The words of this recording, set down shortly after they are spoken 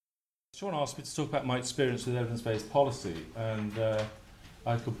Sean asked me to talk about my experience with evidence-based policy, and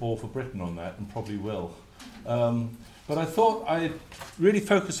I could bore for Britain on that, and probably will. But I thought I'd really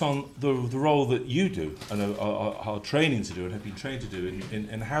focus on the role that you do, and are training to do, and have been trained to do,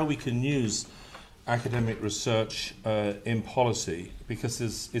 in how we can use academic research in policy, because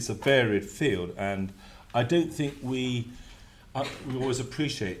it's a varied field, and I don't think we always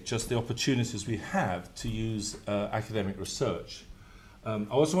appreciate just the opportunities we have to use academic research. I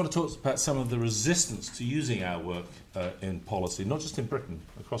also want to talk about some of the resistance to using our work in policy, not just in Britain,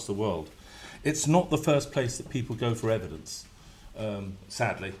 across the world. It's not the first place that people go for evidence,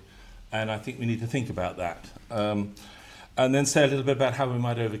 sadly, and I think we need to think about that. And then say a little bit about how we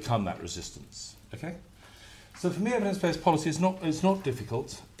might overcome that resistance. Okay? So for me, evidence-based policy is not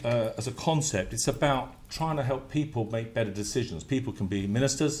difficult as a concept. It's about trying to help people make better decisions. People can be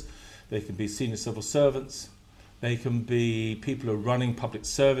ministers, they can be senior civil servants, they can be people who are running public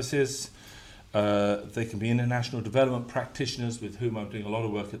services, they can be international development practitioners, with whom I'm doing a lot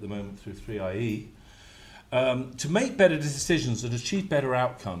of work at the moment through 3IE, to make better decisions and achieve better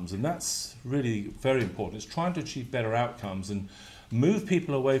outcomes. And that's really very important. It's trying to achieve better outcomes and move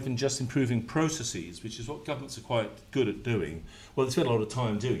people away from just improving processes, which is what governments are quite good at doing. Well, they spend a lot of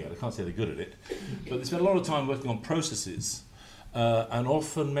time doing it. I can't say they're good at it. But they spend a lot of time working on processes and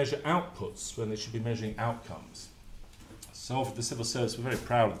often measure outputs when they should be measuring outcomes. So often the civil service, we're very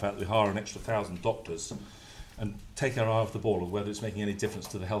proud of the fact that we hire an extra 1,000 doctors and take our eye off the ball of whether it's making any difference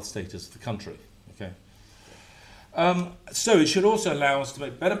to the health status of the country. Okay. So it should also allow us to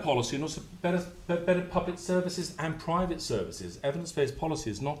make better policy and also better public services and private services. Evidence-based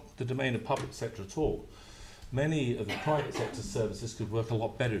policy is not the domain of public sector at all. Many of the private sector services could work a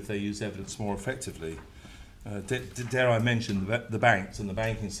lot better if they use evidence more effectively. Dare I mention the banks and the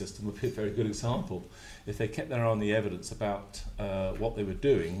banking system would be a very good example. If they kept their eye on the evidence about what they were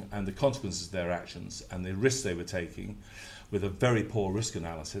doing and the consequences of their actions and the risks they were taking, with a very poor risk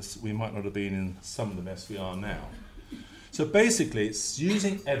analysis, we might not have been in some of the mess we are now. So basically, it's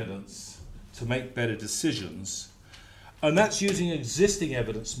using evidence to make better decisions, and that's using existing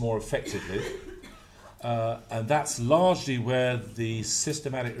evidence more effectively, and that's largely where the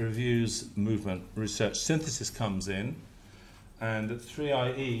systematic reviews movement research synthesis comes in. And at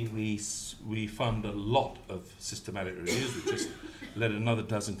 3IE, we fund a lot of systematic reviews. We've just led another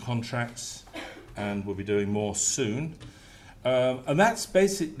dozen contracts, and we'll be doing more soon. And that's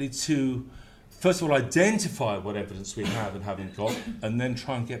basically to, first of all, identify what evidence we have and haven't got, and then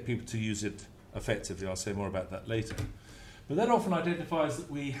try and get people to use it effectively. I'll say more about that later. But that often identifies that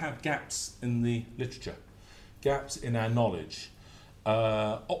we have gaps in the literature, gaps in our knowledge.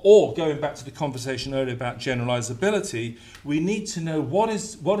 Or going back to the conversation earlier about generalizability, we need to know what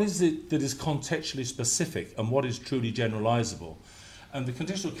is it that is contextually specific and what is truly generalizable. And the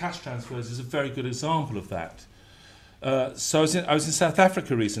conditional cash transfers is a very good example of that. So I was in South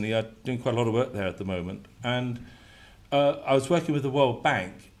Africa recently. I'm doing quite a lot of work there at the moment, and I was working with the World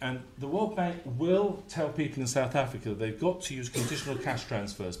Bank, and the World Bank will tell people in South Africa that they've got to use conditional cash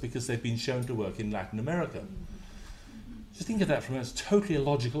transfers because they've been shown to work in Latin America. Just think of that from a totally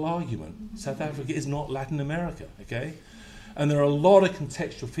illogical argument. South Africa is not Latin America, okay? And there are a lot of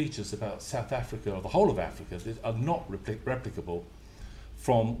contextual features about South Africa, or the whole of Africa, that are not replicable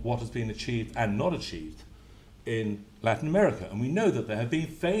from what has been achieved and not achieved in Latin America. And we know that there have been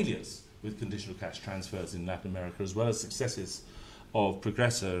failures with conditional cash transfers in Latin America, as well as successes of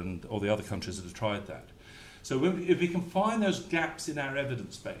Progressa and all the other countries that have tried that. So if we can find those gaps in our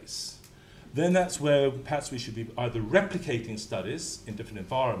evidence base, then that's where perhaps we should be either replicating studies in different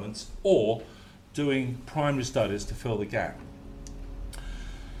environments or doing primary studies to fill the gap.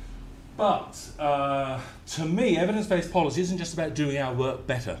 But to me, evidence-based policy isn't just about doing our work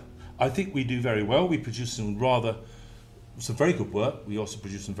better. I think we do very well. We produce some very good work. We also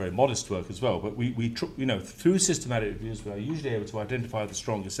produce some very modest work as well. But through systematic reviews, we are usually able to identify the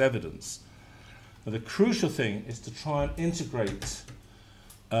strongest evidence. But the crucial thing is to try and integrate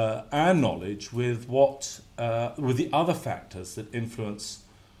our knowledge with with the other factors that influence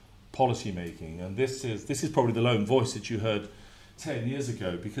policy making. And this is probably the lone voice that you heard 10 years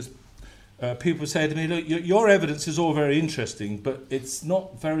ago, because people say to me, look, your evidence is all very interesting, but it's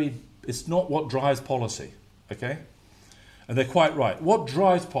not what drives policy, okay? And they're quite right. What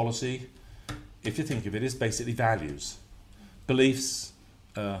drives policy, if you think of it, is basically values, beliefs,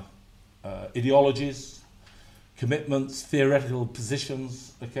 ideologies, commitments, theoretical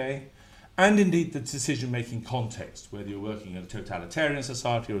positions, okay? And indeed the decision-making context, whether you're working in a totalitarian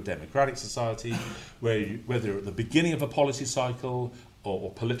society or a democratic society, whether you're at the beginning of a policy cycle or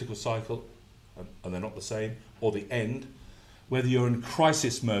political cycle, and they're not the same, or the end, whether you're in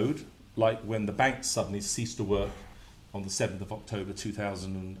crisis mode, like when the banks suddenly ceased to work on the 7th of October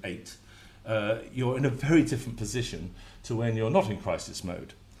 2008, you're in a very different position to when you're not in crisis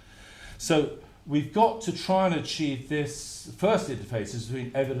mode. So we've got to try and achieve this first interface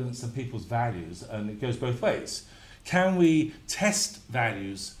between evidence and people's values, and it goes both ways. Can we test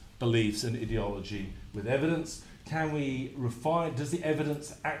values, beliefs and ideology with evidence? Can we refine, does the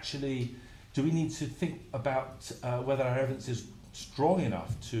evidence actually, do we need to think about whether our evidence is strong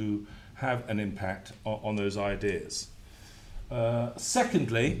enough to have an impact on those ideas?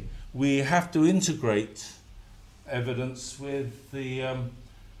 Secondly, we have to integrate evidence with the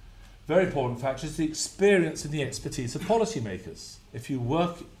very important factor is the experience and the expertise of policymakers. If you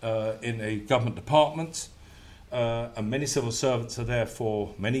work in a government department, and many civil servants are there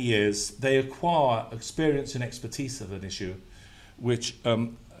for many years, they acquire experience and expertise of an issue which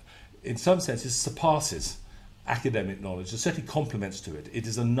in some senses surpasses academic knowledge. It certainly complements to it. It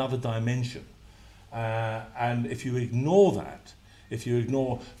is another dimension. And if you ignore that, if you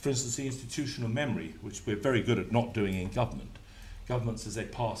ignore, for instance, the institutional memory, which we're very good at not doing in government, governments as they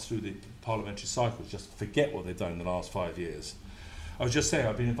pass through the parliamentary cycles just forget what they've done in the last 5 years. I was just saying,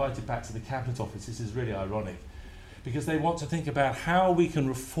 I've been invited back to the Cabinet Office. This is really ironic, because they want to think about how we can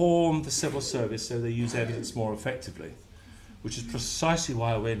reform the civil service so they use evidence more effectively, which is precisely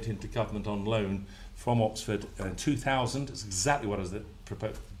why I went into government on loan from Oxford in 2000. It's exactly what I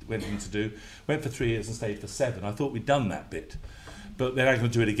went in to do. Went for 3 years and stayed for 7. I thought we'd done that bit, but they're not going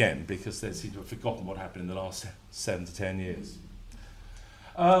to do it again because they seem to have forgotten what happened in the last 7 to 10 years.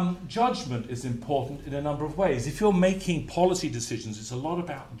 Judgment is important in a number of ways. If you're making policy decisions, it's a lot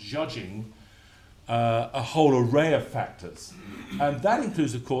about judging a whole array of factors. And that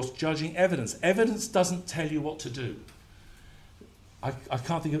includes, of course, judging evidence. Evidence doesn't tell you what to do. I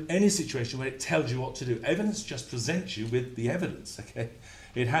can't think of any situation where it tells you what to do. Evidence just presents you with the evidence, okay?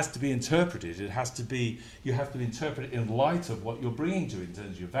 It has to be interpreted. You have to interpret it in light of what you're bringing to it in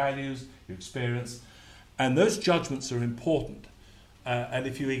terms of your values, your experience. And those judgments are important. And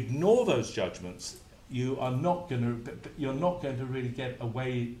if you ignore those judgments, you're not going to really get a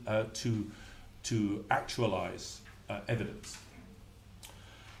way to actualize evidence.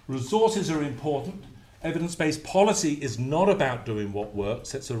 Resources are important. Evidence-based policy is not about doing what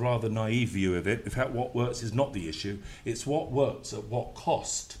works. That's a rather naive view of it. In fact, what works is not the issue. It's what works at what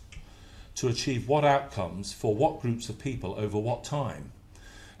cost to achieve what outcomes for what groups of people over what time.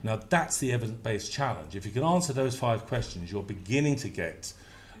 Now, that's the evidence-based challenge. If you can answer those 5 questions, you're beginning to get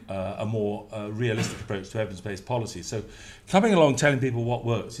a more realistic approach to evidence-based policy. So coming along telling people what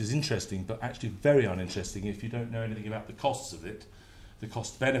works is interesting, but actually very uninteresting if you don't know anything about the costs of it, the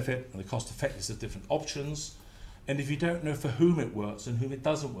cost-benefit and the cost-effectiveness of different options, and if you don't know for whom it works and whom it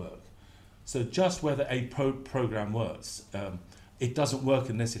doesn't work. So just whether a program works, it doesn't work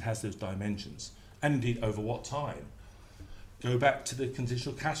unless it has those dimensions, and indeed over what time. Go back to the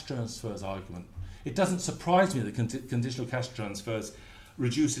conditional cash transfers argument. It doesn't surprise me that conditional cash transfers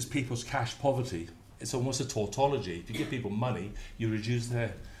reduces people's cash poverty. It's almost a tautology. If you give people money, you reduce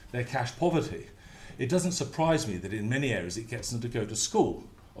their cash poverty. It doesn't surprise me that in many areas it gets them to go to school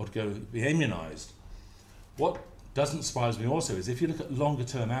or to go be immunised. What doesn't surprise me also is if you look at longer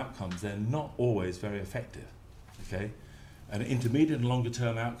term outcomes, they're not always very effective. Okay? And intermediate and longer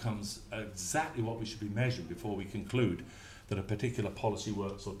term outcomes are exactly what we should be measuring before we conclude that a particular policy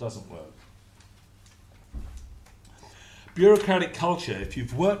works or doesn't work. Bureaucratic culture, if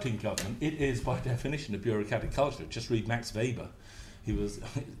you've worked in government, it is by definition a bureaucratic culture. Just read Max Weber.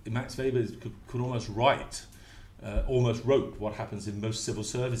 Max Weber could almost wrote what happens in most civil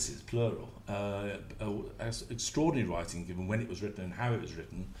services, plural. Extraordinary writing given when it was written and how it was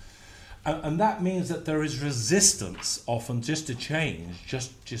written. And that means that there is resistance often just to change,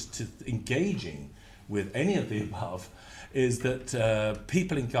 just to engaging with any of the above, is that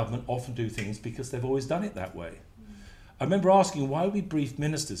people in government often do things because they've always done it that way. I remember asking why we brief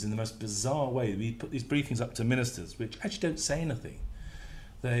ministers in the most bizarre way. We put these briefings up to ministers which actually don't say anything.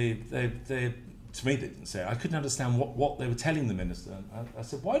 They to me they didn't say. I couldn't understand what they were telling the minister. And I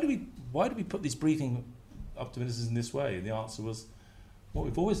said, why do we put this briefing up to ministers in this way? And the answer was, well,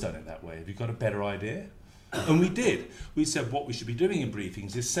 we've always done it that way. Have you got a better idea? And we did. We said what we should be doing in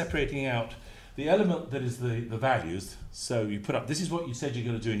briefings is separating out the element that is the values. So you put up, this is what you said you're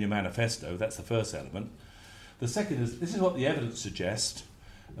going to do in your manifesto. That's the first element. The second is, this is what the evidence suggests.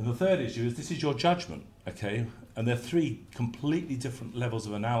 And the third issue is, this is your judgment, okay? And there are 3 completely different levels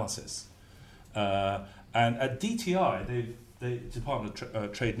of analysis. And at DTI, the Department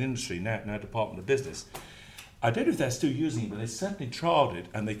of Trade and Industry, now Department of Business, I don't know if they're still using it, but they certainly trialled it,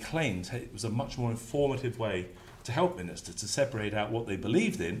 and they claimed it was a much more informative way to help ministers to separate out what they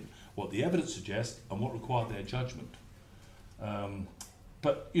believed in, what the evidence suggests, and what required their judgment.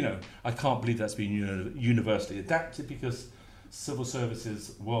 But, you know, I can't believe that's been universally adapted, because civil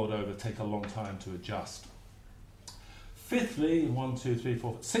services world over take a long time to adjust. Fifthly,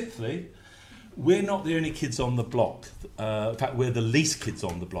 sixthly, we're not the only kids on the block. In fact, we're the least kids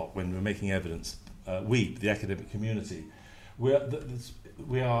on the block when we're making evidence. We, the academic community, we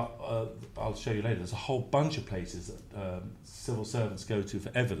are. I'll show you later. There's a whole bunch of places that civil servants go to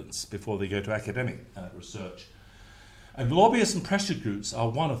for evidence before they go to academic research. And lobbyists and pressure groups are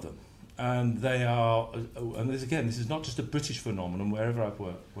one of them. And they are, and this is not just a British phenomenon. Wherever I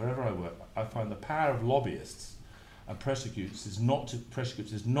work, I find the power of lobbyists and pressure groups is not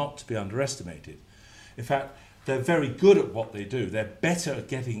to be underestimated. In fact, they're very good at what they do. They're better at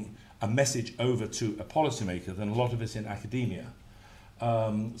getting a message over to a policymaker than a lot of us in academia.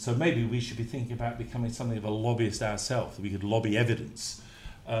 So maybe we should be thinking about becoming something of a lobbyist ourselves. We could lobby evidence.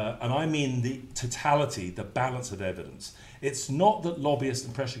 And I mean the totality, the balance of evidence. It's not that lobbyists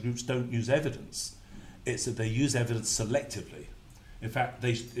and pressure groups don't use evidence. It's that they use evidence selectively. In fact,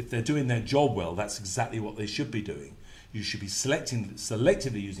 if they're doing their job well, that's exactly what they should be doing. You should be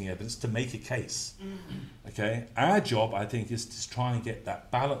selectively using evidence to make a case. Okay? Our job, I think, is to try and get that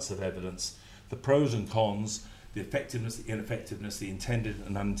balance of evidence, the pros and cons, the effectiveness, the ineffectiveness, the intended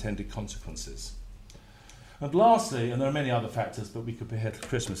and unintended consequences. And lastly, and there are many other factors, but we could be here till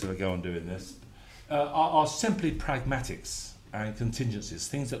Christmas if I go on doing this, are simply pragmatics and contingencies,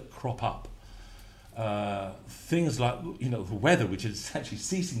 things that crop up. Things like, you know, the weather, which is essentially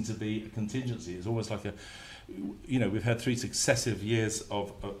ceasing to be a contingency. It's almost like we've had 3 successive years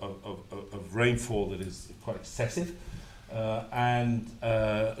of rainfall that is quite excessive. And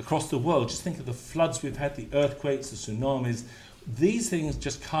across the world, just think of the floods we've had, the earthquakes, the tsunamis. These things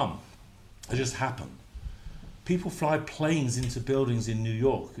just come. They just happen. People fly planes into buildings in New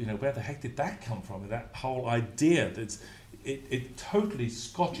York. You know, where the heck did that come from? That whole idea that it totally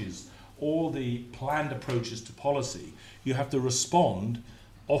scotches all the planned approaches to policy. You have to respond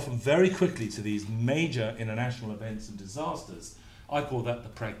often very quickly to these major international events and disasters. I call that the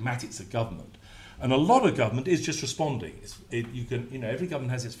pragmatics of government. And a lot of government is just responding. Every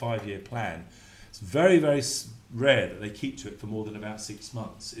government has its 5-year plan. It's very, very rare that they keep to it for more than about 6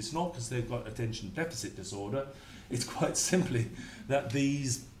 months. It's not because they've got attention deficit disorder. It's quite simply that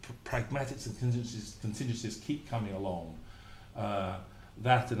these pragmatics and contingencies keep coming along.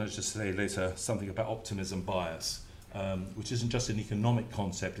 That, and I'll just say later, something about optimism bias, which isn't just an economic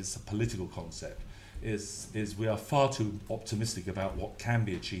concept, it's a political concept, is we are far too optimistic about what can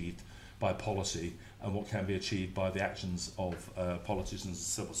be achieved by policy and what can be achieved by the actions of politicians and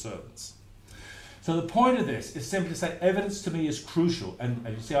civil servants. So the point of this is simply to say evidence to me is crucial, and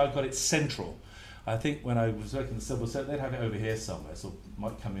you see I've got it central. I think when I was working in the civil service, they'd have it over here somewhere, so it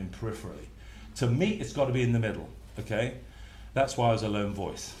might come in peripherally. To me, it's got to be in the middle, okay? That's why I was a lone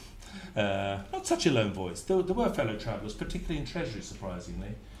voice. Not such a lone voice. There were fellow travellers, particularly in Treasury,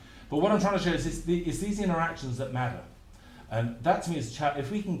 surprisingly. But what I'm trying to show is these interactions that matter. And that to me is a challenge.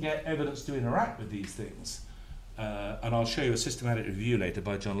 If we can get evidence to interact with these things, and I'll show you a systematic review later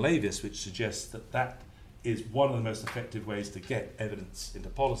by John Lavis, which suggests that is one of the most effective ways to get evidence into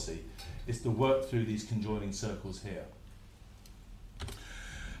policy, is to work through these conjoining circles here.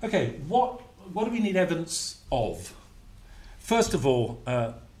 Okay, what do we need evidence of? First of all,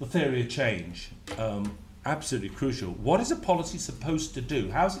 the theory of change, absolutely crucial. What is a policy supposed to do?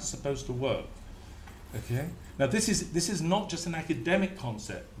 How is it supposed to work? Okay. Now, this is not just an academic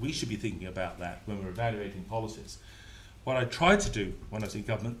concept. We should be thinking about that when we're evaluating policies. What I tried to do when I was in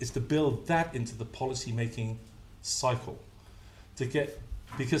government is to build that into the policy-making cycle.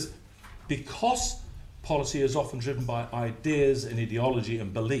 Because policy is often driven by ideas and ideology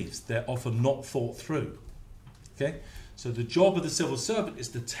and beliefs, they're often not thought through. Okay? So the job of the civil servant is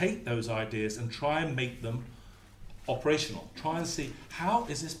to take those ideas and try and make them operational. Try and see, how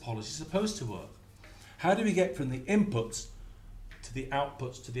is this policy supposed to work? How do we get from the inputs to the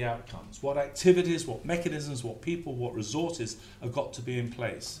outputs to the outcomes? What activities, what mechanisms, what people, what resources have got to be in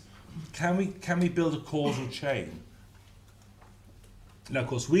place? Can we build a causal chain? Now, of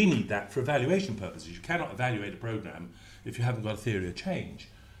course, we need that for evaluation purposes. You cannot evaluate a program if you haven't got a theory of change.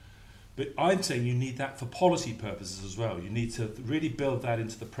 But I'm saying you need that for policy purposes as well. You need to really build that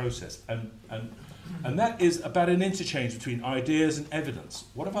into the process. And that is about an interchange between ideas and evidence.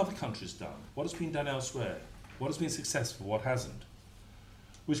 What have other countries done? What has been done elsewhere? What has been successful? What hasn't?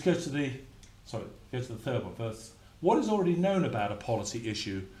 Which goes to the third one first. What is already known about a policy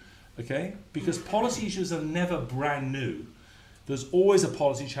issue? Okay? Because policy issues are never brand new. There's always a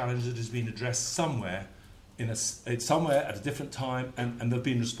policy challenge that has been addressed somewhere it's somewhere at a different time, and there have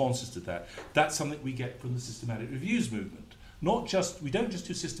been responses to that. That's something we get from the systematic reviews movement. We don't just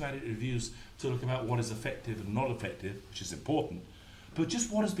do systematic reviews to look about what is effective and not effective, which is important, but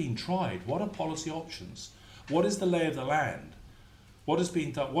just what has been tried. What are policy options? What is the lay of the land? What has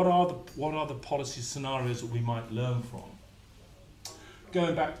been done? What are the policy scenarios that we might learn from?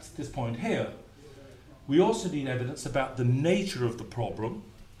 Going back to this point here, we also need evidence about the nature of the problem,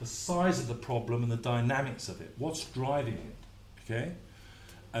 the size of the problem, and the dynamics of it. What's driving it? Okay?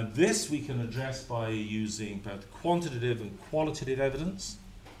 And this we can address by using both quantitative and qualitative evidence.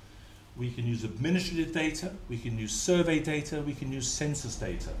 We can use administrative data, we can use survey data, we can use census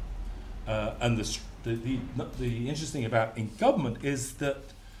data. And the interesting about in government is that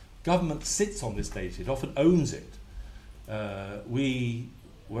government sits on this data, it often owns it.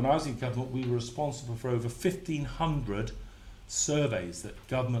 When I was in government, we were responsible for over 1,500 surveys that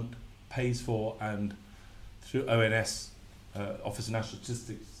government pays for and through ONS, Office of National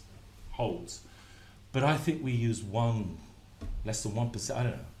Statistics, holds. But I think we use less than 1%, I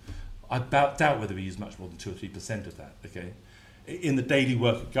don't know. I doubt whether we use much more than 2 or 3% of that, okay, in the daily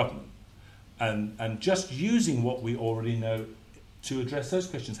work of government. And just using what we already know to address those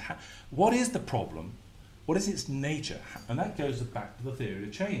questions. What is the problem? What is its nature? And that goes back to the theory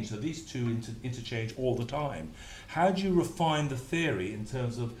of change. So these two interchange all the time. How do you refine the theory in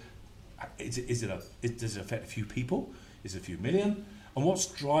terms of, does it affect a few people? Is it a few million? And what's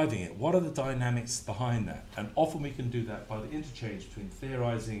driving it? What are the dynamics behind that? And often we can do that by the interchange between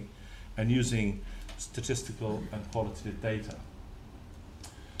theorizing and using statistical and qualitative data.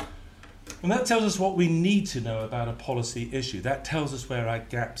 And that tells us what we need to know about a policy issue. That tells us where our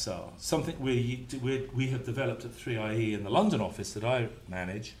gaps are. Something we have developed at 3IE in the London office that I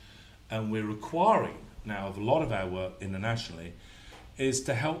manage, and we're requiring now of a lot of our work internationally, is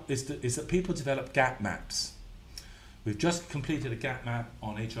that people develop gap maps. We've just completed a gap map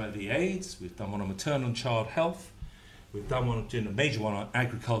on HIV/AIDS. We've done one on maternal and child health. We've done a major one on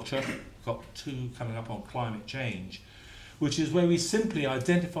agriculture. We've got 2 coming up on climate change, which is where we simply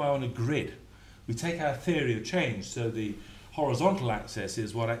identify on a grid. We take our theory of change, so the horizontal axis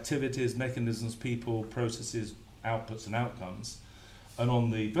is what activities, mechanisms, people, processes, outputs and outcomes, and on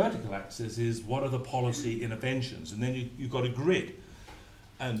the vertical axis is what are the policy interventions, and then you've got a grid.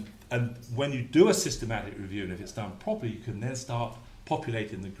 And when you do a systematic review, and if it's done properly, you can then start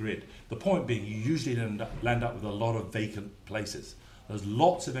populating the grid. The point being, you usually land up with a lot of vacant places. There's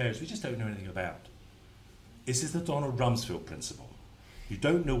lots of areas we just don't know anything about. This is the Donald Rumsfeld principle. You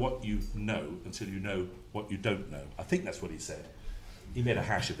don't know what you know until you know what you don't know. I think that's what he said. He made a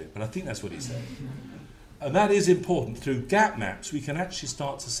hash of it, but I think that's what he said. And that is important. Through gap maps, we can actually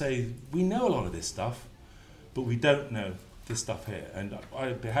start to say, we know a lot of this stuff, but we don't know this stuff here. And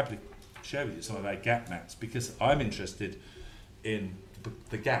I'd be happy to share with you some of our gap maps, because I'm interested in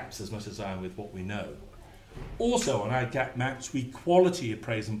the gaps as much as I am with what we know. Also, on our gap maps, we quality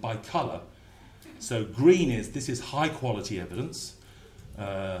appraise them by colour. So green this is high quality evidence.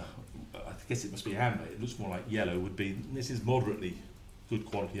 I guess it must be amber. It looks more like yellow would be. This is moderately good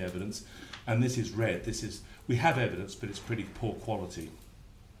quality evidence. And this is red. We have evidence, but it's pretty poor quality.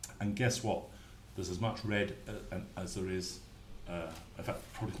 And guess what? There's as much red as there is, in fact,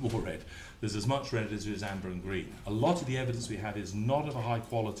 probably more red. There's as much red as there is amber and green. A lot of the evidence we have is not of a high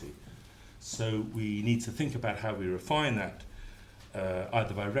quality. So we need to think about how we refine that,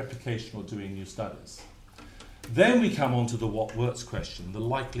 either by replication or doing new studies. Then we come on to the what works question, the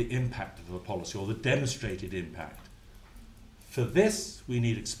likely impact of the policy or the demonstrated impact. For this, we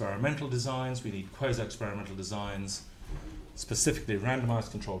need experimental designs, we need quasi-experimental designs, specifically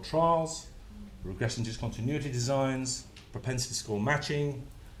randomized controlled trials, regression discontinuity designs, propensity score matching,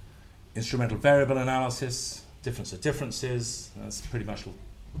 instrumental variable analysis, difference of differences. That's pretty much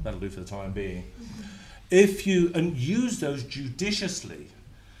that'll do for the time being. If you use those judiciously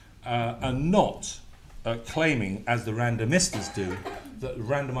and not claiming, as the randomistas do, that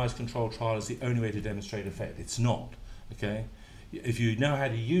randomized controlled trial is the only way to demonstrate effect. It's not. Okay. If you know how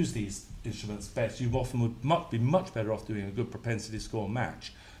to use these instruments best, you often would be much better off doing a good propensity score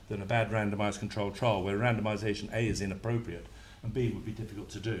match than a bad randomized controlled trial where randomization A is inappropriate and B would be difficult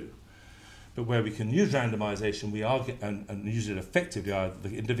to do. But where we can use randomization and use it effectively at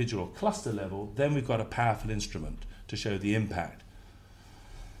the individual cluster level, then we've got a powerful instrument to show the impact.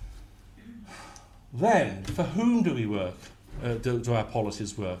 Then, for whom do we work? Do our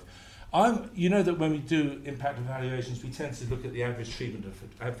policies work? You know that when we do impact evaluations, we tend to look at the average treatment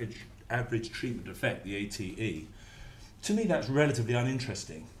effect, the ATE. To me, that's relatively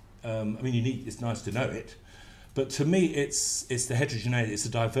uninteresting. It's nice to know it, But to me, it's the heterogeneity, it's the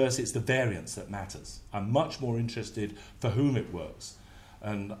diversity, it's the variance that matters. I'm much more interested for whom it works.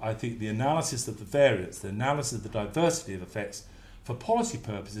 And I think the analysis of the variance, the analysis of the diversity of effects for policy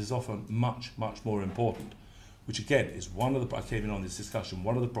purposes is often much, much more important, which again is one of the, I came in on this discussion,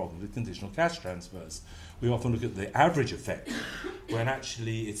 one of the problems with conditional cash transfers. We often look at the average effect, when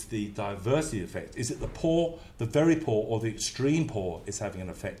actually it's the diversity effect. Is it the poor, the very poor, or the extreme poor is having an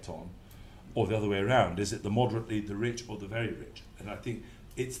effect on? Or the other way around, is it the moderately, the rich, or the very rich? And I think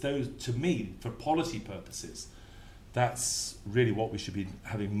it's those, to me, for policy purposes, that's really what we should be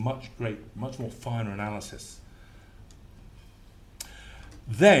having much more finer analysis.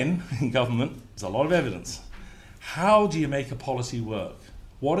 Then, in government, there's a lot of evidence. How do you make a policy work?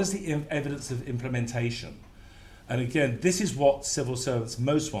 What is the evidence of implementation? And again, this is what civil servants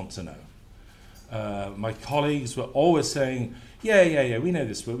most want to know. My colleagues were always saying, yeah, we know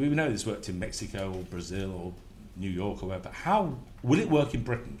this work. We know this worked in Mexico or Brazil or New York or wherever. But how will it work in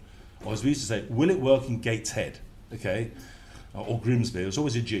Britain? Or as we used to say, will it work in Gateshead? Okay, or Grimsby. It's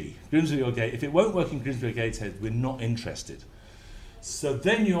always a G. Grimsby or Gateshead. If it won't work in Grimsby or Gateshead, we're not interested. So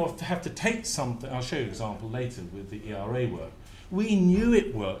then you have to take something. I'll show you an example later with the ERA work. We knew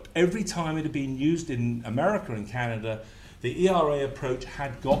it worked. Every time it had been used in America and Canada, the ERA approach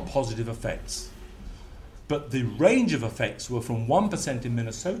had got positive effects. But the range of effects were from 1% in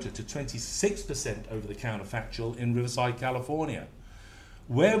Minnesota to 26% over the counterfactual in Riverside, California.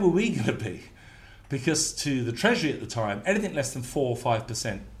 Where were we going to be? Because to the Treasury at the time, anything less than 4 or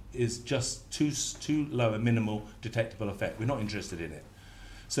 5% is just too low a minimal detectable effect. We're not interested in it.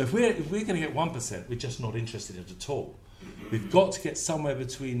 So if we're going to get 1%, we're just not interested in it at all. We've got to get somewhere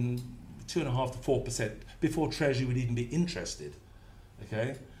between 2.5% to 4% before Treasury would even be interested.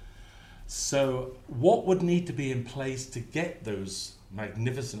 Okay? So what would need to be in place to get those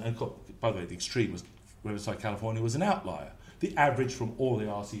magnificent, and by the way, the extreme was Riverside, California was an outlier. The average from all the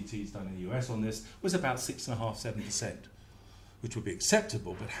RCTs done in the US on this was about 6.5%, 7%, which would be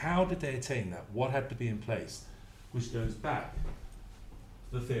acceptable, but how did they attain that? What had to be in place? Which goes back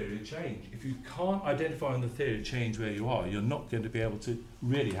to the theory of change. If you can't identify in the theory of change where you are, you're not going to be able to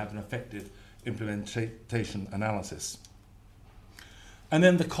really have an effective implementation analysis. And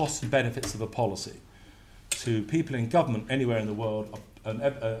then the costs and benefits of a policy. To people in government anywhere in the world,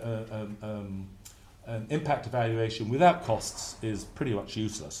 an impact evaluation without costs is pretty much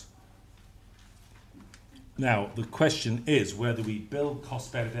useless. Now, the question is whether we build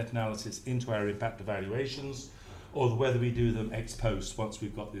cost-benefit analysis into our impact evaluations or whether we do them ex post once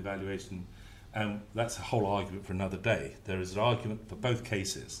we've got the evaluation. And that's a whole argument for another day. There is an argument for both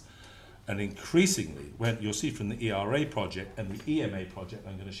cases. And increasingly, when you'll see from the ERA project and the EMA project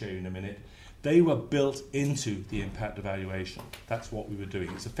I'm going to show you in a minute, they were built into the impact evaluation. That's what we were doing.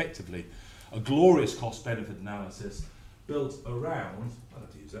 It's effectively a glorious cost-benefit analysis built around, I don't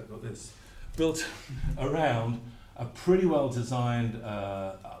have to use that, got this, built around a pretty well-designed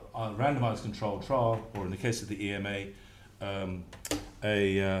randomized controlled trial, or in the case of the EMA,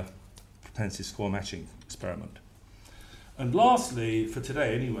 a propensity score matching experiment. And lastly, for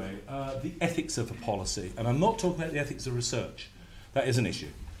today anyway, the ethics of a policy. And I'm not talking about the ethics of research. That is an issue.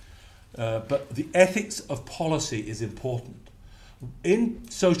 But the ethics of policy is important. In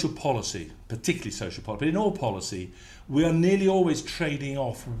social policy, particularly social policy, but in all policy, we are nearly always trading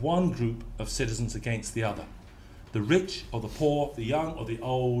off one group of citizens against the other. The rich or the poor, the young or the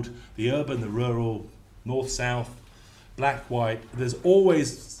old, the urban, the rural, north, south, black, white. There's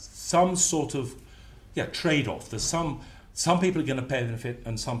always some sort of trade-off. There's some people are going to pay a benefit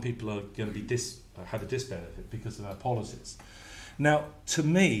and some people are going to be have a disbenefit because of our policies. Now, to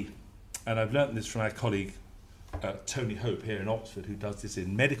me, and I've learnt this from our colleague Tony Hope here in Oxford, who does this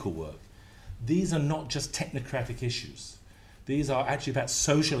in medical work, these are not just technocratic issues. These are actually about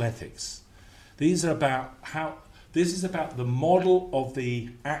social ethics. This is about the model of the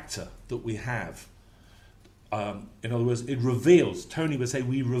actor that we have. In other words, it reveals, Tony would say,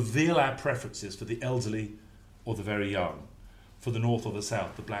 we reveal our preferences for the elderly or the very young, for the north or the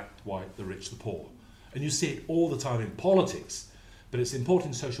south, the black, white, the rich, the poor. And you see it all the time in politics, but it's important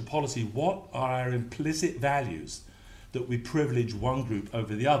in social policy. What are our implicit values that we privilege one group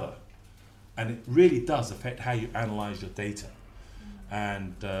over the other? And it really does affect how you analyse your data.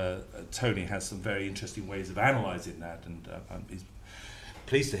 And Tony has some very interesting ways of analysing that, and he's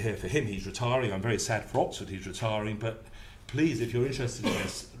pleased to hear for him he's retiring. I'm very sad for Oxford he's retiring, but please, if you're interested in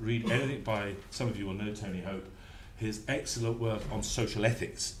this, read anything by, some of you will know Tony Hope. His excellent work on social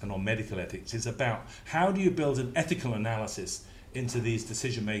ethics and on medical ethics is about how do you build an ethical analysis into these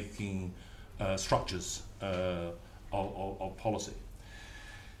decision-making structures of policy.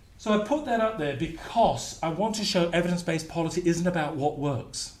 So I put that up there because I want to show evidence-based policy isn't about what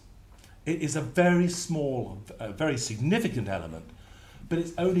works. It is a very small, very significant element, but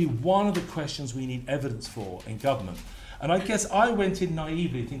it's only one of the questions we need evidence for in government. And I guess I went in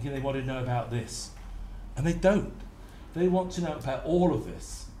naively thinking they wanted to know about this, and they don't. They want to know about all of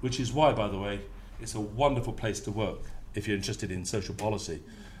this, which is why, by the way, it's a wonderful place to work if you're interested in social policy.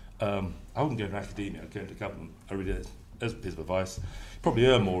 I wouldn't go into academia, I'd go into government. I really, as a piece of advice. Probably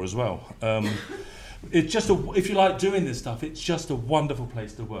earn more as well. It's just if you like doing this stuff, it's just a wonderful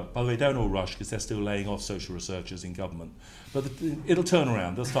place to work. By the way, don't all rush because they're still laying off social researchers in government. But it'll turn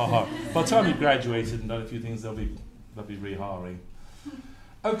around. They'll start hiring. By the time you've graduated and done a few things, they'll be rehiring.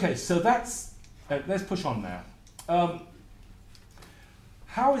 Okay, so that's let's push on now.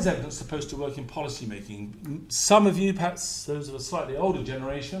 How is evidence supposed to work in policy making? Some of you, perhaps those of a slightly older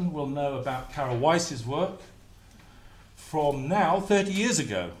generation, will know about Carol Weiss's work from now 30 years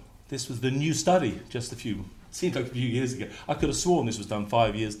ago. This was the new study, seemed like a few years ago. I could have sworn this was done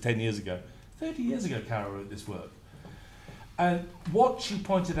 5 years, 10 years ago. 30 years ago, Carol wrote this work. And what she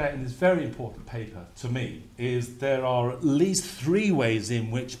pointed out in this very important paper to me is there are at least 3 ways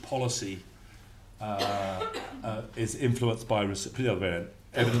in which policy is influenced by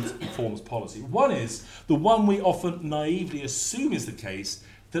evidence informs policy. One is the one we often naively assume is the case,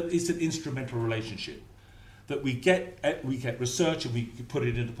 that it's an instrumental relationship. That we get research and we put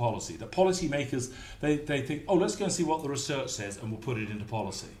it into policy. The policy makers, they think, oh, let's go and see what the research says and we'll put it into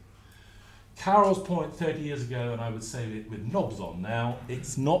policy. Carol's point 30 years ago, and I would say it with knobs on now,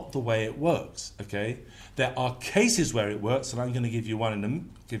 it's not the way it works, okay? There are cases where it works, and I'm going to give you an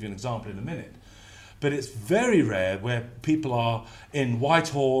example in a minute. But it's very rare where people are in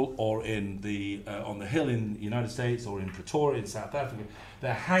Whitehall or in on the Hill in the United States or in Pretoria in South Africa.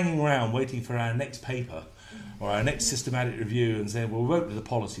 They're hanging around waiting for our next paper or our next systematic review and saying, well, we won't do the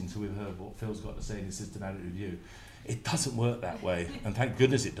policy until we've heard what Phil's got to say in his systematic review. It doesn't work that way, and thank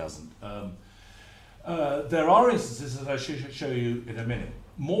goodness it doesn't. There are instances, as I show you in a minute.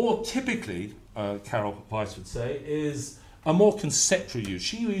 More typically, Carol Weiss would say, is a more conceptual use.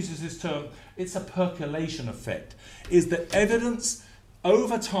 She uses this term, it's a percolation effect, is that evidence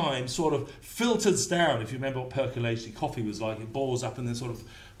over time sort of filters down. If you remember what percolation coffee was like, it boils up and then sort of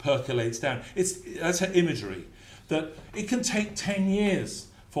percolates down. That's her imagery, that it can take 10 years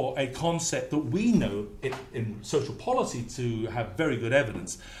for a concept that we know in social policy to have very good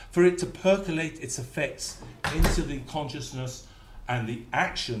evidence, for it to percolate its effects into the consciousness and the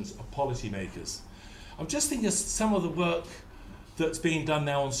actions of policymakers. I'm just thinking of some of the work that's being done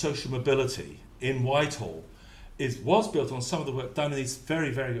now on social mobility in Whitehall was built on some of the work done in this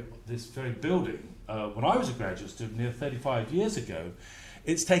very building. When I was a graduate student near 35 years ago,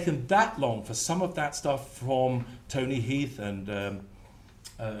 it's taken that long for some of that stuff from Tony Heath and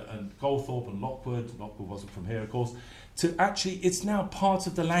Goldthorpe and Lockwood wasn't from here, of course, to actually, it's now part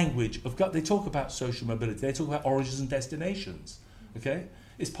of the language of, they talk about social mobility, they talk about origins and destinations, okay?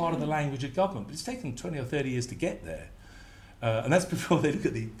 It's part of the language of government, but it's taken 20 or 30 years to get there. And that's before they look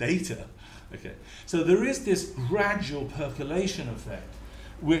at the data, okay? So there is this gradual percolation effect,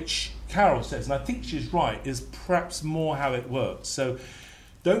 which Carol says, and I think she's right, is perhaps more how it works. So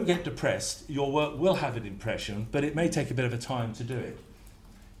don't get depressed, your work will have an impression, but it may take a bit of a time to do it.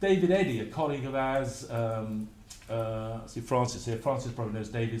 David Eddy, a colleague of ours, see Francis here, Francis probably knows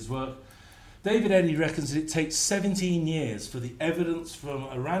David's work. David Eddy reckons that it takes 17 years for the evidence from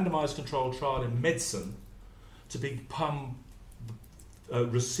a randomized controlled trial in medicine to become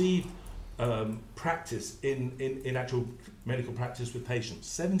received practice in actual medical practice with patients.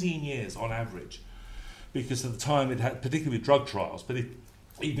 17 years on average, because of the time it had, particularly with drug trials, but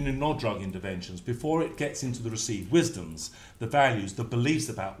even in non-drug interventions, before it gets into the received wisdoms, the values, the beliefs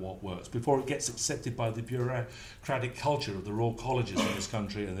about what works, before it gets accepted by the bureaucratic culture of the Royal Colleges in this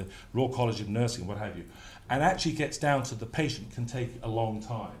country and the Royal College of Nursing, what have you, and actually gets down to the patient, can take a long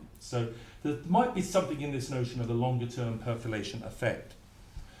time. So there might be something in this notion of a longer-term percolation effect.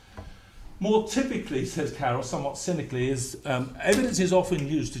 More typically, says Carol, somewhat cynically, is evidence is often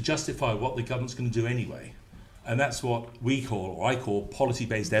used to justify what the government's going to do anyway. And that's what we call, or I call,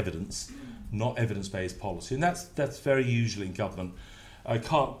 policy-based evidence, not evidence-based policy. And that's very usual in government. I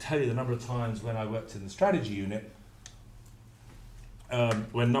can't tell you the number of times when I worked in the strategy unit,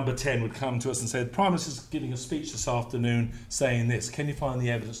 when number 10 would come to us and say, the Prime Minister's giving a speech this afternoon saying this, can you find the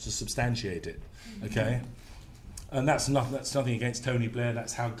evidence to substantiate it? Okay? And that's nothing against Tony Blair,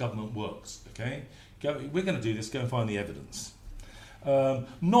 that's how government works. Okay? We're going to do this, go and find the evidence.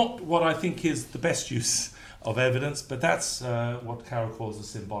 Not what I think is the best use of evidence, but that's what Carol calls a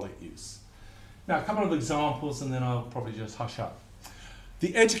symbolic use. Now, a couple of examples, and then I'll probably just hush up.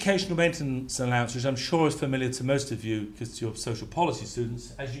 The educational maintenance allowance, which I'm sure is familiar to most of you because you're social policy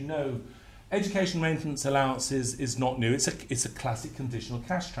students, as you know, educational maintenance allowance is not new. It's a classic conditional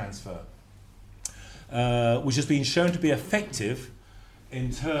cash transfer, which has been shown to be effective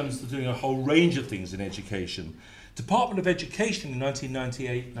in terms of doing a whole range of things in education. Department of Education in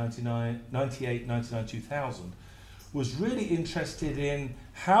 1998, 99, 2000 was really interested in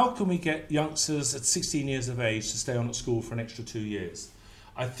how can we get youngsters at 16 years of age to stay on at school for an extra 2 years.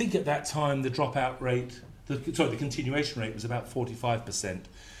 I think at that time the dropout rate, the continuation rate was about 45%.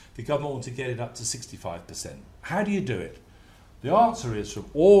 The government wanted to get it up to 65%. How do you do it? The answer is, from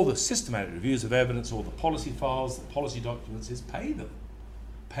all the systematic reviews of evidence, all the policy files, the policy documents, is pay them.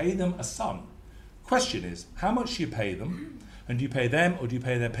 Pay them a sum. Question is, how much do you pay them? And do you pay them or do you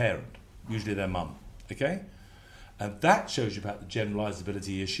pay their parent? Usually their mum. Okay? And that shows you about the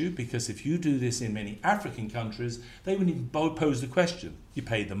generalizability issue, because if you do this in many African countries, they wouldn't even pose the question. You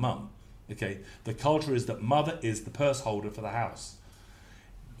pay the mum. Okay? The culture is that mother is the purse holder for the house.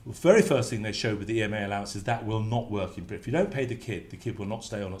 The very first thing they showed with the EMA allowance is that will not work in Britain. If you don't pay the kid will not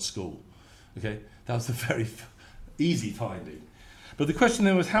stay on at school. Okay? That was a very easy finding. But the question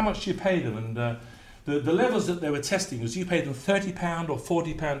then was, how much do you pay them? And the levels that they were testing was, you pay them £30 or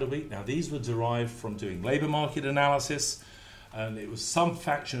 £40 a week. Now, these were derived from doing labour market analysis, and it was some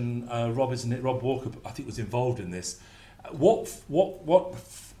faction, Rob Walker, I think, was involved in this. What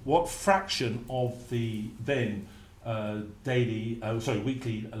fraction of the then weekly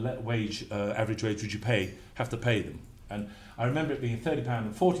wage, average wage would you have to pay them? And I remember it being £30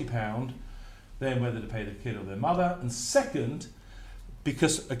 and £40, then whether to pay the kid or their mother. And second,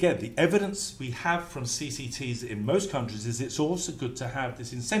 because, again, the evidence we have from CCTs in most countries is it's also good to have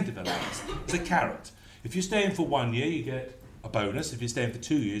this incentive allowance. It's a carrot. If you stay in for 1 year, you get a bonus. If you stay in for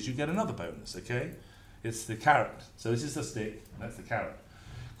 2 years, you get another bonus, okay? It's the carrot. So this is the stick, that's the carrot.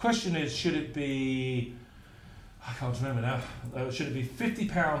 Question is, should it be, I can't remember now, should it be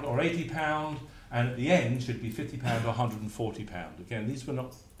 £50 or £80? And at the end, should it be £50 or £140? Again, these were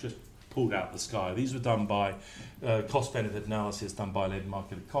not just pulled out the sky. These were done by cost-benefit analysis done by labour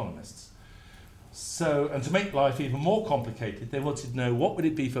market economists. So, and to make life even more complicated, they wanted to know what would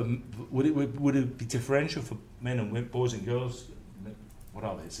it be for, would it be differential for men and women, boys and girls, what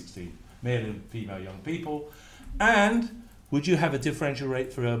are they, 16, male and female young people, and would you have a differential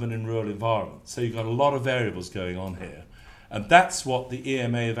rate for urban and rural environments? So you've got a lot of variables going on here. And that's what the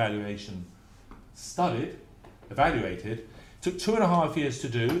EMA evaluation evaluated. Took 2.5 years to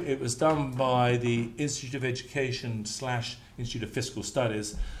do. It was done by the Institute of Education / Institute of Fiscal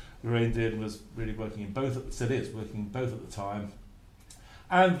Studies. Lorraine did was really working in both, still is working both at the time.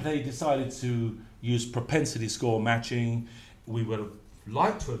 And they decided to use propensity score matching. We would have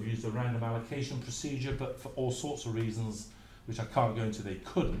liked to have used a random allocation procedure, but for all sorts of reasons, which I can't go into, they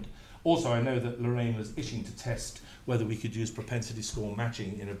couldn't. Also, I know that Lorraine was itching to test whether we could use propensity score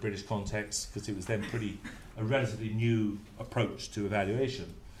matching in a British context, because it was then a relatively new approach to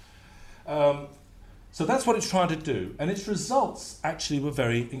evaluation. So that's what it's trying to do, and its results actually were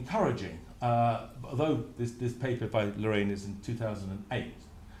very encouraging. Although this paper by Lorraine is in 2008,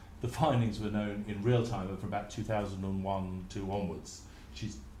 the findings were known in real time from about 2001 to onwards.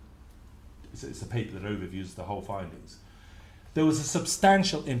 It's a paper that overviews the whole findings. There was a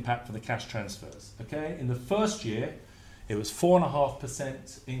substantial impact for the cash transfers. Okay, in the first year, it was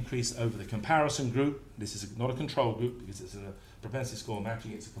 4.5% increase over the comparison group. This is not a control group because it's a propensity score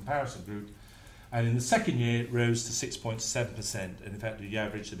matching, it's a comparison group. And in the second year, it rose to 6.7%. And in fact, the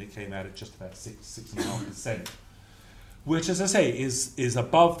average of it came out at just about 6.5%. Which, as I say, is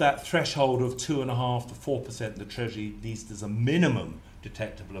above that threshold of 2.5% to 4% the Treasury needs as a minimum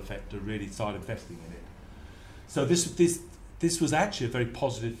detectable effect to really start investing in it. So this was actually a very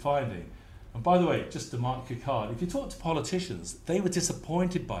positive finding. And by the way, just to mark your card, if you talk to politicians, they were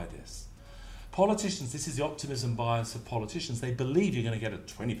disappointed by this. Politicians, this is the optimism bias of politicians, they believe you're going to get a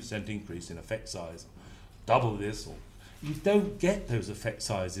 20% increase in effect size, double this, or you don't get those effect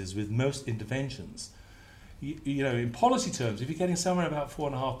sizes with most interventions. You know, in policy terms, if you're getting somewhere about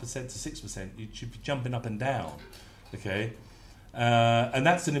 4.5% to 6%, you should be jumping up and down, okay? And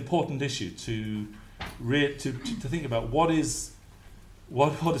that's an important issue to think about. What is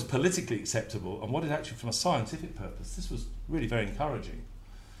politically acceptable and what is actually from a scientific purpose. This was really very encouraging.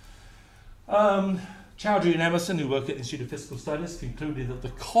 Chowdhury and Emerson, who work at the Institute of Fiscal Studies, concluded that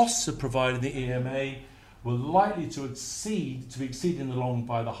the costs of providing the EMA were likely to be exceeded along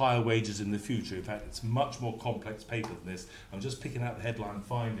by the higher wages in the future. In fact, it's a much more complex paper than this. I'm just picking out the headline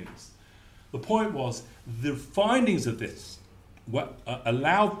findings. The point was, the findings of this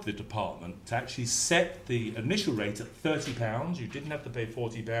allowed the department to actually set the initial rate at £30. You didn't have to pay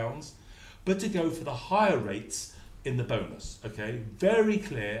 £40, but to go for the higher rates in the bonus. Okay, very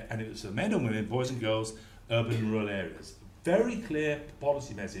clear, and it was for men and women, boys and girls, urban and rural areas. Very clear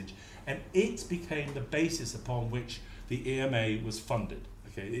policy message, and it became the basis upon which the EMA was funded.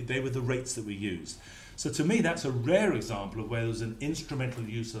 Okay, they were the rates that we used. So to me, that's a rare example of where there was an instrumental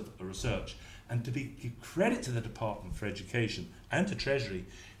use of research. And to give credit to the Department for Education and to Treasury,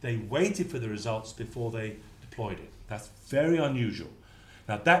 they waited for the results before they deployed it. That's very unusual.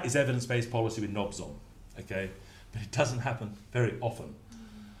 Now that is evidence-based policy with knobs on, okay? But it doesn't happen very often.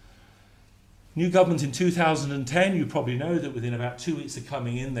 New government in 2010, you probably know that within about 2 weeks of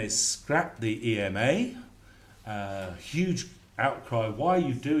coming in, they scrapped the EMA. Huge outcry. Why are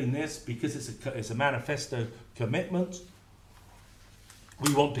you doing this? Because it's a manifesto commitment.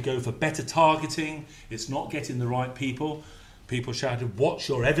 We want to go for better targeting. It's not getting the right people. People shouted, "What's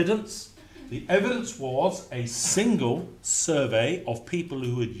your evidence?" The evidence was a single survey of people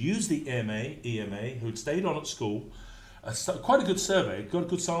who had used the EMA, who had stayed on at school. Quite a good survey, got a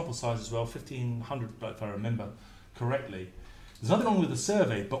good sample size as well, 1,500 if I remember correctly. There's nothing wrong with the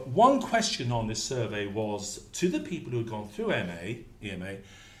survey, but one question on this survey was, to the people who had gone through EMA,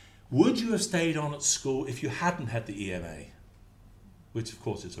 would you have stayed on at school if you hadn't had the EMA? Which of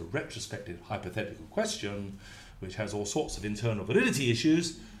course is a retrospective hypothetical question, which has all sorts of internal validity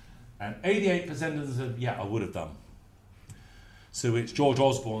issues, and 88% of them said, yeah, I would have done. So which George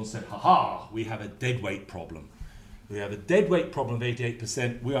Osborne said, ha, we have a deadweight problem. We have a deadweight problem of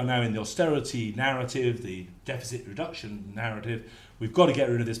 88%. We are now in the austerity narrative, the deficit reduction narrative. We've got to get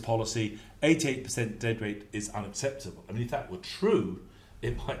rid of this policy. 88% deadweight is unacceptable. I mean, if that were true,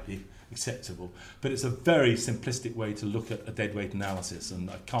 it might be acceptable. But it's a very simplistic way to look at a deadweight analysis, and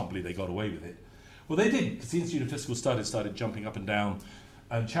I can't believe they got away with it. Well, they didn't, because the Institute of Fiscal Studies started jumping up and down,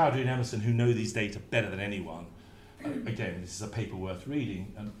 and Chowdhury and Emerson, who know these data better than anyone, again, this is a paper worth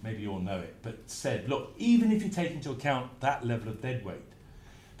reading, and maybe you all know it, but said, look, even if you take into account that level of deadweight,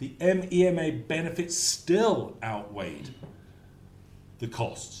 the EMA benefits still outweighed the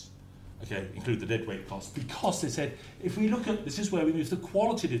costs, okay, include the deadweight costs, because they said, if we look at, this is where we use the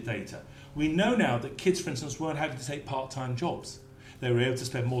qualitative data, we know now that kids, for instance, weren't having to take part-time jobs. They were able to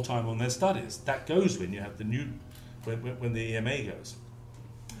spend more time on their studies. That goes when you have the new, when the EMA goes.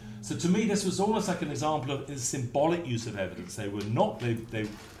 So to me, this was almost like an example of a symbolic use of evidence. They were not going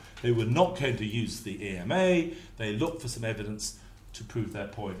to use the EMA. They looked for some evidence to prove their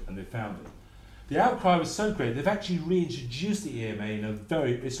point, and they found it. The outcry was so great, they've actually reintroduced the EMA in a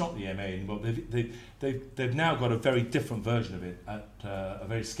very, it's not the EMA anymore, they've now got a very different version of it, a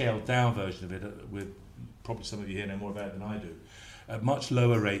very scaled down version of it, with probably some of you here know more about it than I do, at much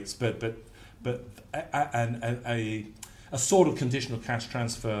lower rates, but a sort of conditional cash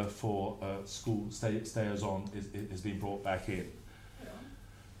transfer for school stayers on is being brought back in.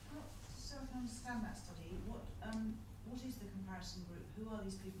 So I can understand that study. What is the comparison group? Who are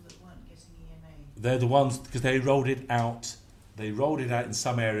these people that weren't getting EMA? They're the ones, because they rolled it out. They rolled it out in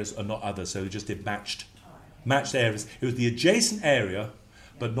some areas and not others, so they just did matched areas. It was the adjacent area,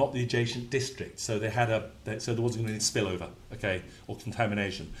 but not the adjacent district. So they had so there wasn't going to be any spillover, okay, or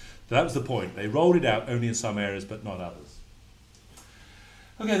contamination. So that was the point. They rolled it out only in some areas, but not others.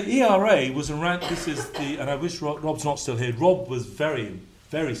 Okay, the ERA was around, this is the, and I wish Rob's not still here. Rob was very,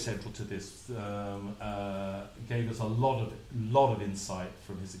 very central to this, gave us a lot of insight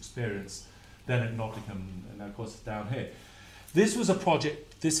from his experience then at Nottingham, and of course down here. This was a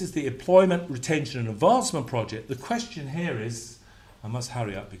project, this is the Employment, Retention and Advancement Project. The question here is, I must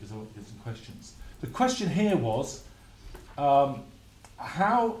hurry up because I want to get some questions. The question here was,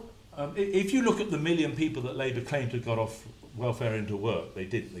 if you look at the million people that Labour claimed to have got off welfare into work, they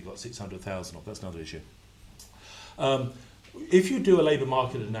did, they got 600,000 off, that's another issue. If you do a labour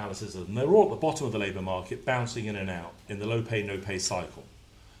market analysis of them, they're all at the bottom of the labour market, bouncing in and out in the low pay, no pay cycle.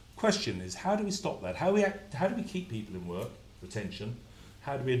 Question is, how do we stop that? How do we keep people in work, retention?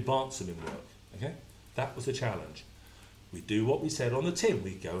 How do we advance them in work? Okay, that was the challenge. We do what we said on the tin.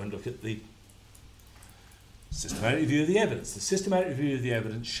 We go and look at the systematic review of the evidence. The systematic review of the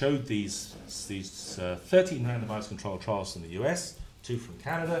evidence showed these 13 randomised controlled trials from the US, 2 from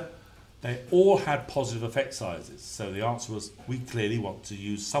Canada. They all had positive effect sizes. So the answer was, we clearly want to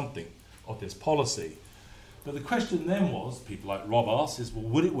use something of this policy. But the question then was, people like Rob asked, is, well,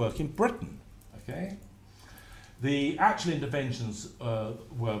 would it work in Britain? Okay. The actual interventions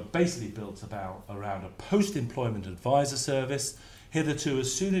were basically built around a post-employment advisor service. Hitherto,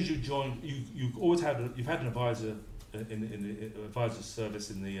 as soon as you joined, you've had an advisor in the advisor service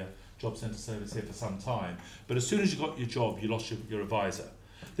in the job centre service here for some time, but as soon as you got your job, you lost your advisor.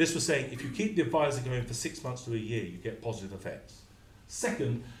 This was saying if you keep the advisor going for 6 months to a year, you get positive effects.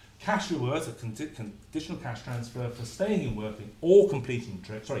 Second, cash rewards, a conditional cash transfer for staying in working or completing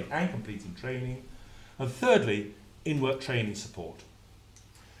training. And thirdly, in-work training support.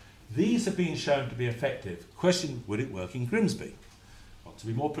 These have been shown to be effective. Question, would it work in Grimsby? Well, to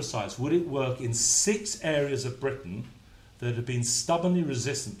be more precise, would it work in 6 areas of Britain that have been stubbornly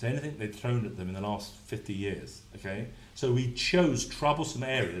resistant to anything they'd thrown at them in the last 50 years? Okay, so we chose troublesome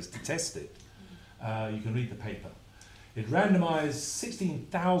areas to test it. You can read the paper. It randomised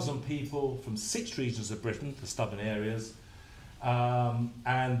 16,000 people from 6 regions of Britain, the stubborn areas,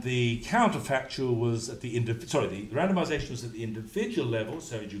 and the counterfactual was at the the randomisation was at the individual level.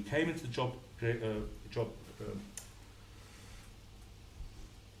 So as you came into the job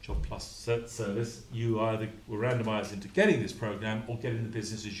plus service, you either were randomised into getting this programme or getting the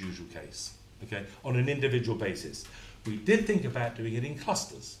business as usual case. Okay, on an individual basis. We did think about doing it in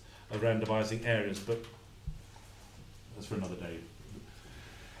clusters of randomising areas, but that's for another day.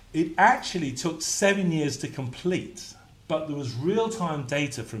 It actually took 7 years to complete, but there was real-time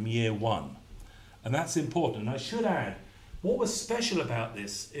data from year 1, and that's important. And I should add, what was special about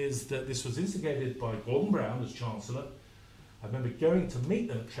this is that this was instigated by Gordon Brown as Chancellor. I remember going to meet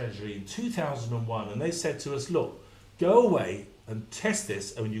them at Treasury in 2001, and they said to us, look, go away and test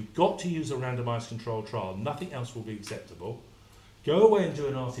this, and you've got to use a randomised controlled trial. Nothing else will be acceptable. Go away and do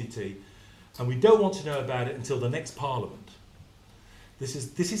an RCT, and we don't want to know about it until the next Parliament. This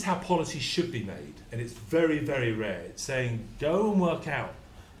is how policy should be made, and it's very, very rare. It's saying, go and work out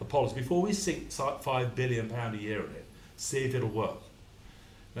the policy before we sink £5 billion a year in it, see if it'll work.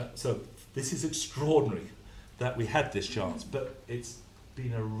 Now, so this is extraordinary that we had this chance, but it's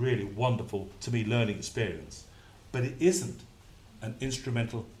been a really wonderful, to me, learning experience. But it isn't an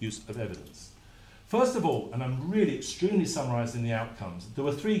instrumental use of evidence. First of all, and I'm really extremely summarising the outcomes, there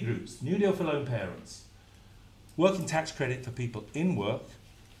were 3 groups: New Deal for lone parents, working tax credit for people in work,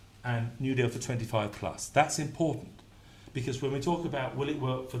 and New Deal for 25 plus. That's important, because when we talk about will it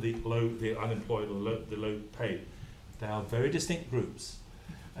work for the unemployed or the low paid, they are very distinct groups.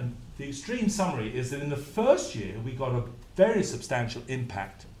 And the extreme summary is that in the first year we got a very substantial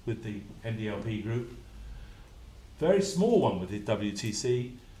impact with the NDLP group, very small one with the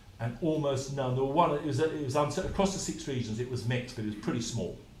WTC, and almost none. There were one. It was across the 6 regions. It was mixed, but it was pretty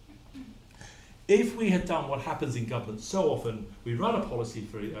small. If we had done what happens in government so often, we run a policy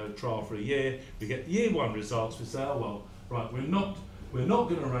for a trial for a year, we get year 1 results, we say, oh well, right, we're not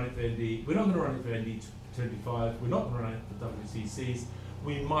going to run it for ND, we're not going to run it for ND25, we're not going to run it for WCCs,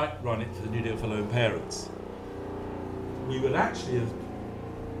 we might run it for the New Deal for lone parents. We would actually have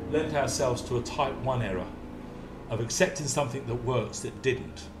lent ourselves to a type 1 error of accepting something that works that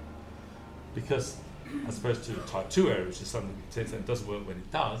didn't. Because, as opposed to type 2 error, which is something that doesn't work when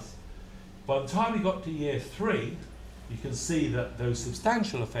it does, by the time we got to year 3, you can see that those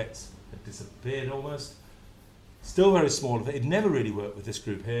substantial effects had disappeared almost. Still very small. It never really worked with this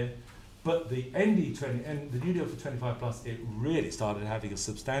group here. But the ND20 and the New Deal for 25 plus, it really started having a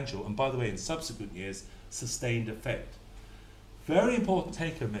substantial, and by the way, in subsequent years, sustained effect. Very important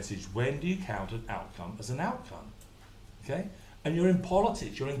take-home message: when do you count an outcome as an outcome? Okay, and you're in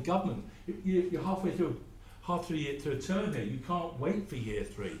politics, you're in government. You're halfway through a term here. You can't wait for year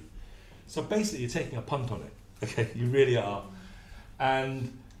 3. So basically, you're taking a punt on it. Okay, you really are.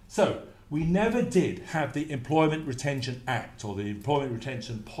 And so we never did have the Employment Retention Act or the Employment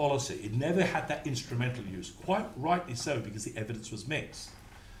Retention Policy. It never had that instrumental use, quite rightly so, because the evidence was mixed.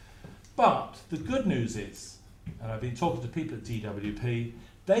 But the good news is, and I've been talking to people at DWP,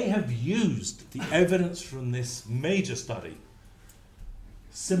 they have used the evidence from this major study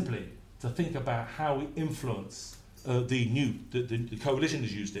simply to think about how we influence the coalition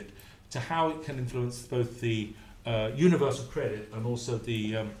has used it, to how it can influence both the universal credit and also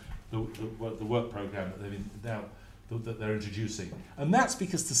the work programme that they're introducing. And that's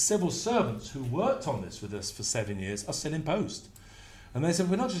because the civil servants who worked on this with us for 7 years are still in post. And they said,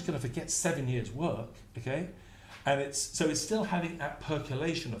 we're not just going to forget 7 years' work, okay? And it's still having that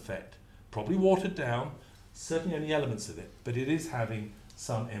percolation effect, probably watered down, certainly only elements of it, but it is having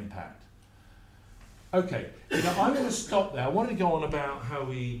some impact. Okay, now I'm going to stop there. I want to go on about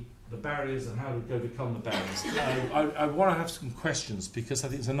the barriers and how to go become the barriers. I want to have some questions because I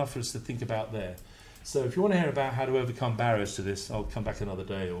think there's enough for us to think about there. So if you want to hear about how to overcome barriers to this, I'll come back another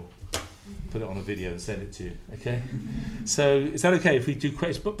day or put it on a video and send it to you, okay? So is that okay if we do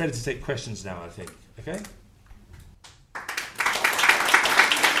questions? But better to take questions now, I think, okay?